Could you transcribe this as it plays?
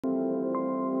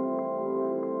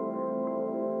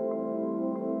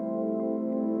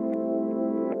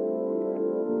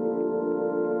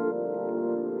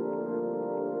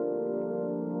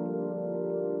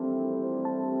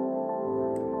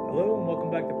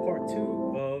part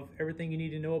 2 of everything you need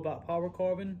to know about power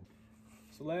carving.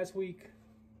 So last week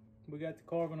we got the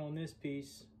carving on this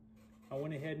piece. I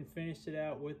went ahead and finished it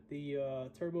out with the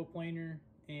turbo planer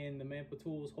and the Manpa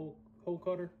Tools hole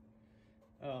cutter.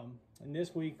 And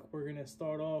this week we're going to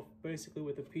start off basically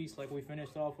with a piece like we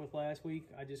finished off with last week.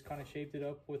 I just kind of shaped it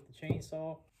up with the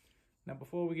chainsaw. Now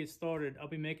before we get started, I'll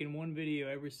be making one video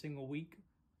every single week.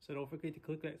 So don't forget to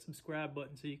click that subscribe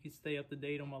button so you can stay up to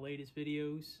date on my latest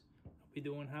videos. I'll be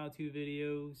doing how-to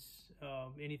videos.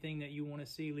 Anything that you want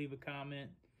to see, leave a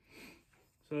comment.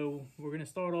 So we're going to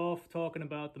start off talking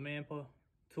about the Manpa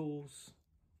Tools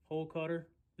hole cutter.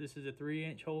 This is a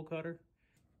 3-inch hole cutter.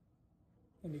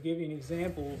 And to give you an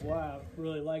example of why I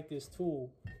really like this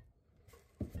tool,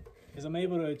 is I'm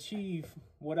able to achieve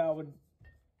what I would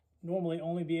normally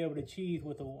only be able to achieve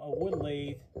with a wood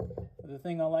lathe. The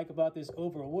thing I like about this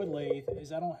over a wood lathe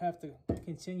is I don't have to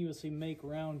continuously make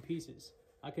round pieces.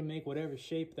 I can make whatever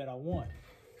shape that I want.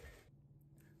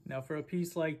 Now for a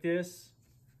piece like this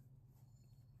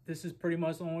is pretty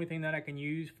much the only thing that I can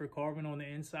use for carving on the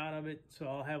inside of it. So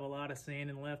I'll have a lot of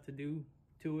sanding left to do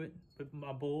to it. But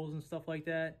my bowls and stuff like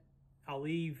that, I'll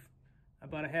leave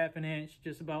about a 1/2 inch,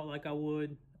 just about like I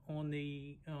would on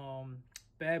the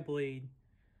bad blade,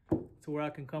 to where I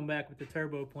can come back with the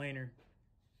turbo planer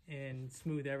and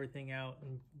smooth everything out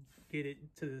and get it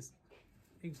to the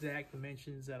exact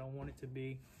dimensions that I want it to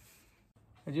be.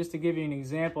 And just to give you an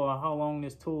example of how long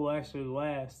this tool actually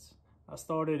lasts, I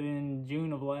started in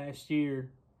June of last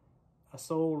year. I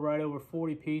sold right over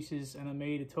 40 pieces and I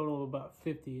made a total of about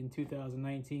 50 in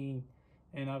 2019.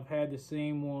 And I've had the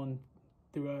same one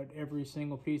throughout every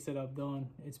single piece that I've done.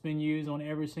 It's been used on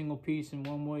every single piece in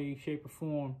one way, shape, or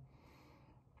form.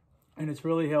 And it's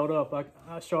really held up.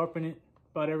 I sharpen it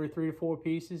about every 3 to 4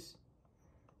 pieces.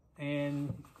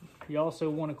 And you also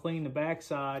want to clean the back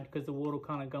side because the wood will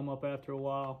kind of gum up after a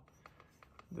while.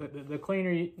 The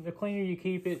cleaner you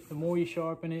keep it, the more you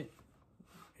sharpen it,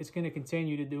 it's going to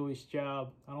continue to do its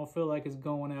job. I don't feel like it's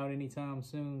going out anytime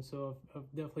soon, so I've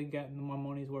definitely gotten my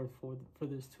money's worth for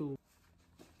this tool.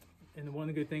 And the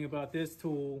one good thing about this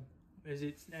tool is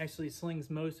it actually slings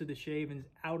most of the shavings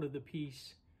out of the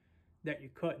piece that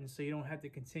you're cutting, so you don't have to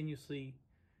continuously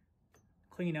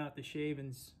clean out the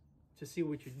shavings to see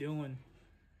what you're doing.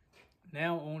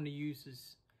 Now on the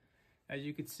uses. As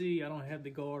you can see, I don't have the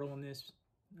guard on this.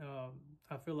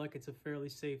 I feel like it's a fairly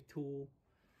safe tool.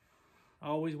 I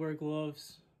always wear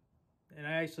gloves, and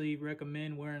I actually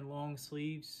recommend wearing long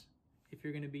sleeves if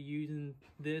you're going to be using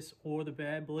this or the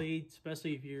bad blade,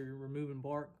 especially if you're removing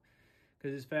bark,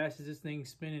 because as fast as this thing's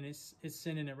spinning, it's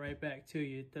sending it right back to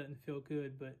you. It doesn't feel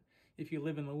good, but if you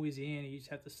live in Louisiana, you just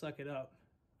have to suck it up.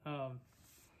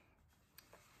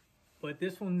 But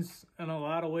this one's in a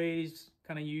lot of ways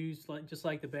kind of used just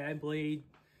like the bad blade.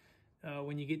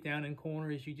 When you get down in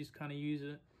corners, you just kind of use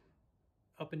it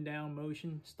up and down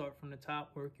motion. Start from the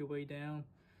top, work your way down.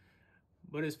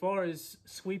 But as far as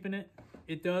sweeping it,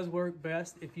 it does work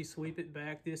best if you sweep it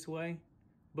back this way.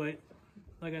 But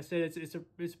like I said, it's a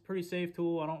pretty safe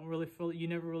tool. You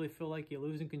never really feel like you're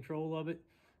losing control of it.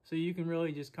 So you can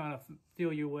really just kind of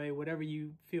feel your way, whatever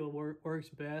you feel works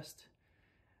best.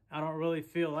 I don't really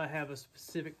feel I have a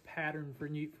specific pattern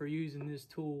for using this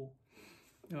tool.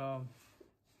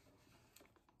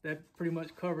 That pretty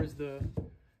much covers the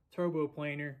turbo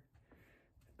planer.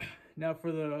 Now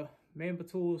for the Manpa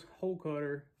Tools hole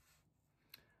cutter,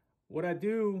 what I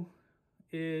do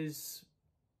is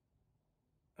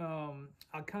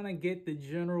I kind of get the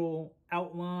general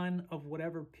outline of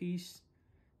whatever piece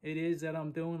it is that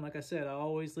I'm doing. Like I said, I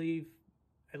always leave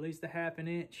at least a 1/2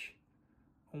 inch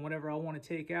on whatever I want to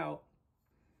take out.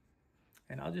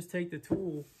 And I'll just take the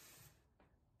tool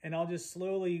and I'll just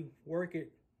slowly work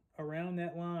it around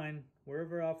that line,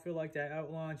 wherever I feel like that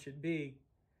outline should be.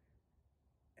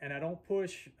 And I don't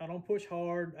push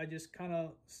hard. I just kind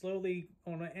of slowly,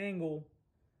 on an angle,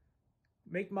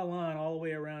 make my line all the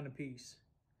way around the piece.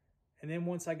 And then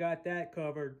once I got that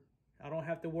covered, I don't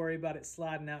have to worry about it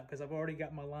sliding out because I've already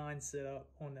got my line set up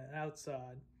on the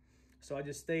outside. So I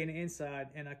just stay in the inside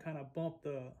and I kind of bump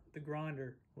the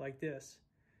grinder like this.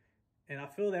 And I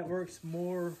feel that works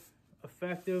more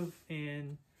effective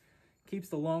and keeps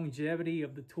the longevity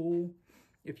of the tool.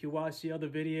 If you watch the other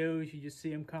videos, you just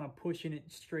see them kind of pushing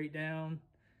it straight down.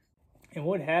 And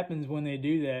what happens when they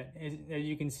do that is, as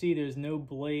you can see, there's no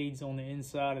blades on the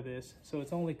inside of this. So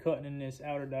it's only cutting in this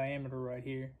outer diameter right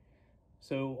here.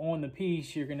 So on the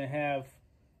piece, you're gonna have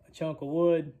a chunk of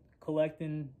wood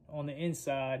collecting on the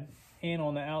inside and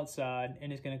on the outside,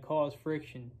 and it's gonna cause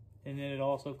friction. And then it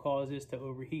also causes this to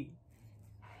overheat.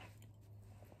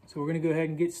 So we're gonna go ahead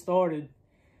and get started.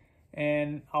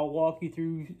 and I'll walk you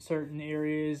through certain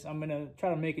areas. I'm gonna try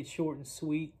to make it short and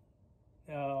sweet.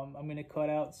 I'm gonna cut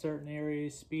out certain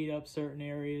areas, speed up certain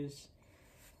areas,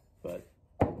 but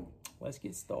let's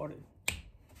get started.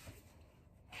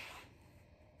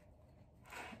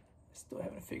 Still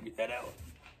haven't figured that out.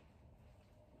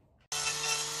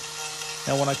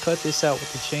 Now when I cut this out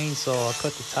with the chainsaw, I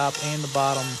cut the top and the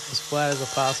bottom as flat as I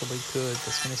possibly could.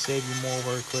 That's going to save you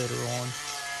more work later on.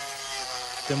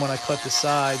 Then when I cut the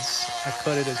sides, I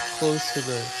cut it as close to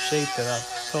the shape that I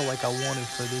felt like I wanted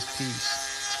for this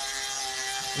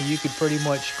piece. And you could pretty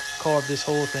much carve this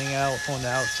whole thing out on the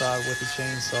outside with the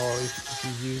chainsaw if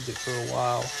you've used it for a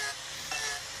while.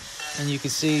 And you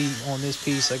can see on this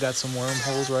piece I got some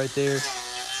wormholes right there.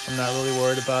 I'm not really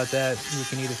worried about that. You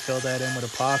can either fill that in with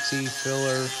epoxy,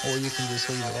 filler, or you can just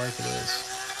leave it like it is.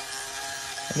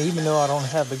 And even though I don't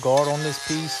have the guard on this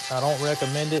piece, I don't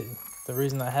recommend it. The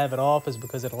reason I have it off is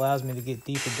because it allows me to get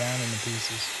deeper down in the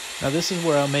pieces. Now this is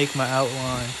where I'll make my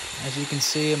outline. As you can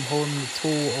see, I'm holding the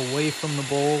tool away from the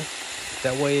bowl.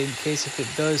 That way, in case if it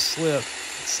does slip, it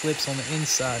slips on the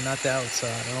inside, not the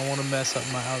outside. I don't want to mess up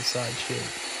my outside shape.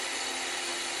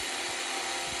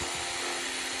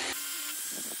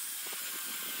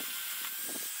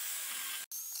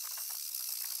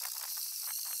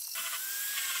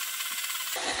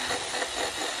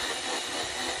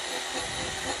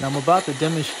 Now I'm about to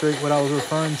demonstrate what I was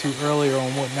referring to earlier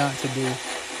on what not to do.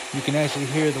 You can actually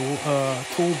hear the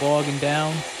tool bogging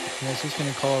down, and that's just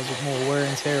going to cause more wear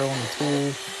and tear on the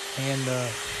tool and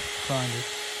the grinder.